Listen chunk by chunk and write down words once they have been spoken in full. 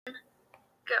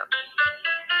Go.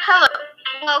 Hello.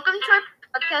 Welcome to our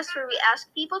podcast where we ask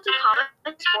people to comment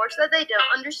on sports that they don't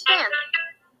understand.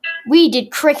 We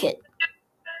did cricket.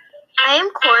 I am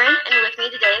Corin, and with me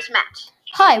today is Matt.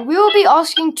 Hi, we will be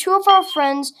asking two of our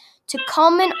friends to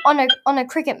comment on a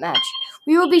cricket match.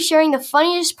 We will be sharing the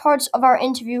funniest parts of our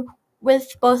interview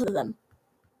with both of them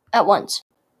at once.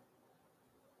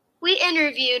 We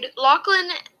interviewed Lachlan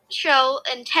Shell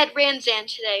and Ted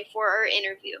Ranzan today for our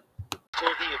interview.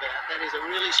 Talking about that is a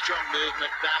really strong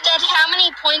movement. Ted, how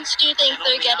many points do you think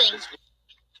they're getting?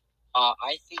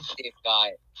 I think they've got,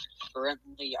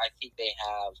 currently, I think they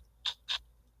have,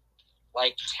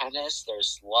 like tennis,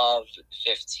 there's love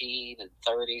 15 and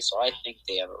 30, so I think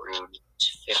they have around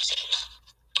 15.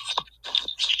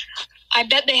 I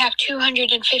bet they have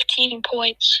 215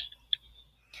 points.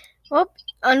 Well,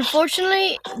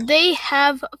 unfortunately, they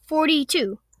have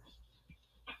 42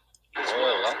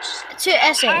 Oh, that's to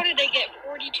essay. How did they get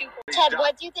 42 points? Ted,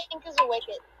 what do you think is a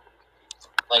wicket?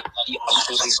 like the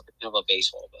Australian version of a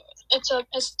baseball bat. It's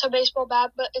a baseball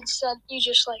bat, but instead you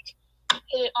just hit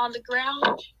it on the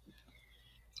ground.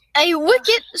 A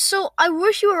wicket, so I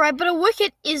wish you were right, but a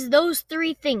wicket is those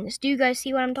three things. Do you guys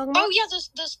see what I'm talking about? Oh yeah,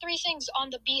 those three things on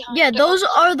the behind. Yeah, those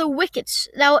are the wickets.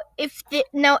 Now, if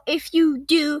you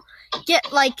do get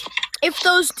if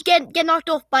those get knocked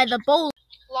off by the bowler.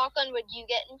 Lachlan, would you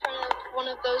get in front of one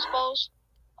of those balls?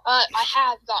 I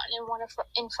have gotten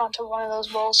in front of one of those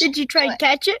balls. Did you try to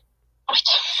catch it?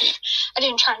 I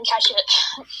didn't try and catch it.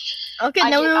 Okay, I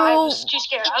now was too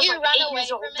scared. Did I was you like run 8 away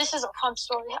years old. from it? This is a fun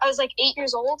story. I was like 8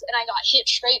 years old, and I got hit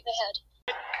straight in the head.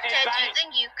 Ted, do you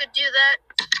think you could do that?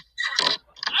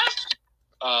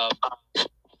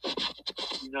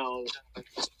 No,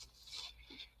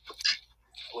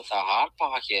 with a hot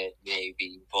pocket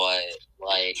maybe, but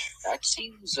that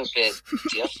seems a bit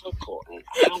difficult. And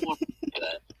I don't want to do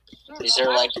that. Is there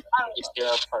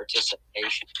a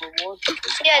participation reward?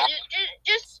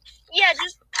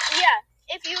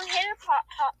 If you hit a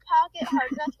pocket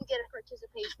hard enough, you get a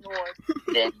participation award.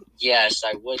 Then yes,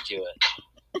 I would do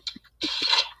it.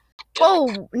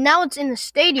 Oh, now it's in the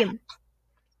stadium.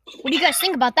 What do you guys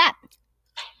think about that?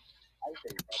 I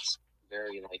think that's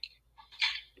very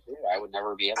I would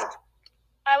never be able to.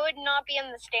 I would not be in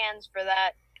the stands for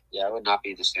that. Yeah, I would not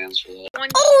be in the stands for that.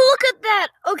 Oh, look at that.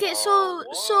 Okay, Oh,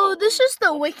 so this is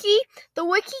the wiki. The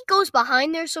wiki goes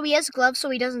behind there, so he has gloves so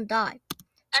he doesn't die.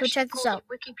 So check this out.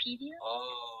 Wikipedia.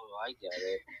 Oh, I get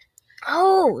it.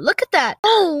 Oh, look at that.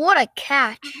 Oh, what a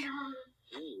catch.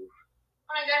 Ooh.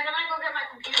 Alright guys, I'm gonna go get my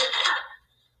computer.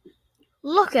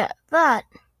 Look at that.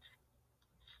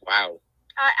 Wow.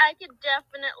 I could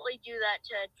definitely do that,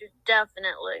 Ted. Just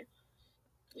definitely.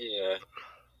 Yeah.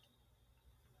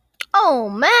 Oh,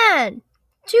 man.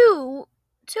 Two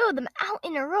of them out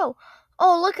in a row.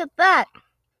 Oh, look at that.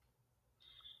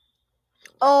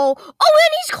 Oh,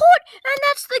 and he's caught. And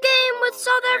that's the game with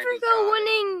South and he Africa got it.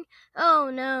 winning. Oh,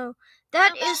 no.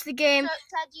 That is the game. So,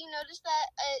 Ted, do you notice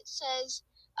that it says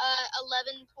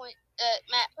 11 point?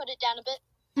 Matt, put it down a bit.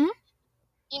 Hmm?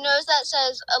 You notice that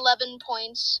says 11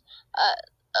 points.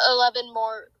 11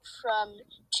 more from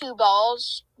 2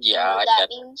 balls. Yeah, You know I what that get.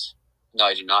 means? No,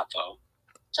 I do not though.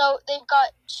 So they've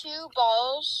got 2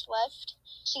 balls left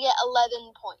to get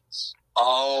 11 points.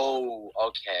 Oh,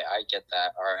 okay, I get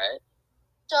that. All right.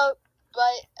 So,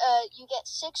 but you get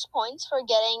 6 points for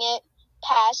getting it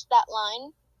past that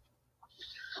line.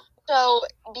 So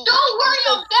Don't worry,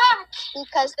 I'm back.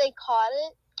 because they caught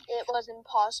it, it was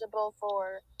impossible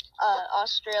for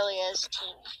Australia's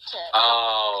team to.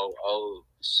 Oh,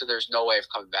 so there's no way of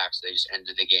coming back, so they just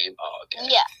ended the game. Oh, okay.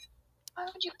 Yeah. Why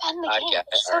would you end the I game? get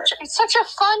it. It's such a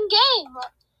fun game.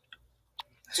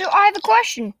 So I have a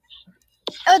question.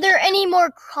 Are there any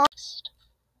more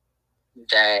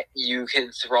That you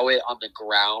can throw it on the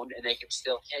ground and they can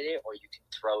still hit it, or you can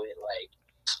throw it like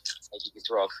you can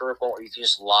throw a curveball, or you can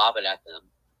just lob it at them.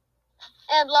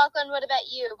 And Lachlan, what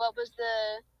about you? What was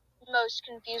the most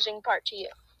confusing part to you?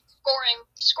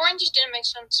 Scoring just didn't make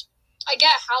sense. I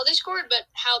get how they scored, but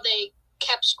how they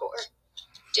kept score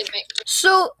didn't make sense.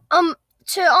 So,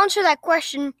 to answer that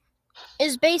question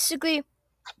is basically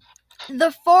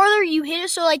the farther you hit it.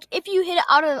 So, if you hit it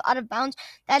out of bounds,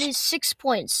 that is 6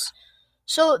 points.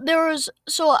 So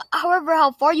however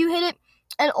how far you hit it,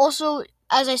 and also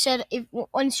as I said, if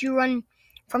once you run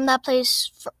from that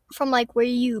place from where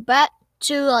you bat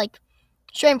to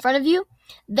straight in front of you,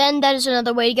 then that is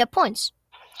another way to get points.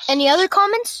 Any other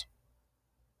comments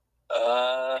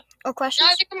or questions?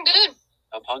 No, I think I'm good.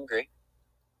 I'm hungry.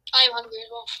 I am hungry as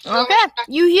well. Okay,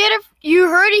 you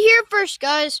heard it here first,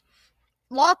 guys.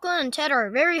 Lachlan and Ted are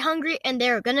very hungry, and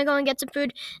they're gonna go and get some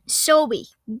food. So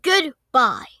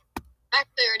goodbye.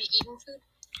 Actually, already eaten food.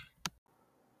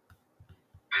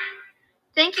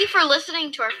 Thank you for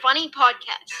listening to our funny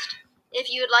podcast. If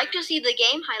you would like to see the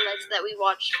game highlights that we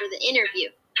watched for the interview,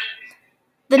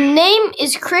 the name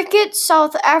is Cricket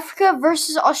South Africa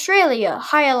versus Australia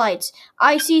highlights,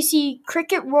 ICC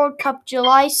Cricket World Cup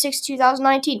July 6,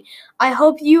 2019. I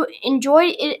hope you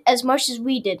enjoyed it as much as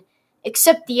we did,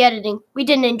 except the editing. We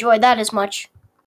didn't enjoy that as much.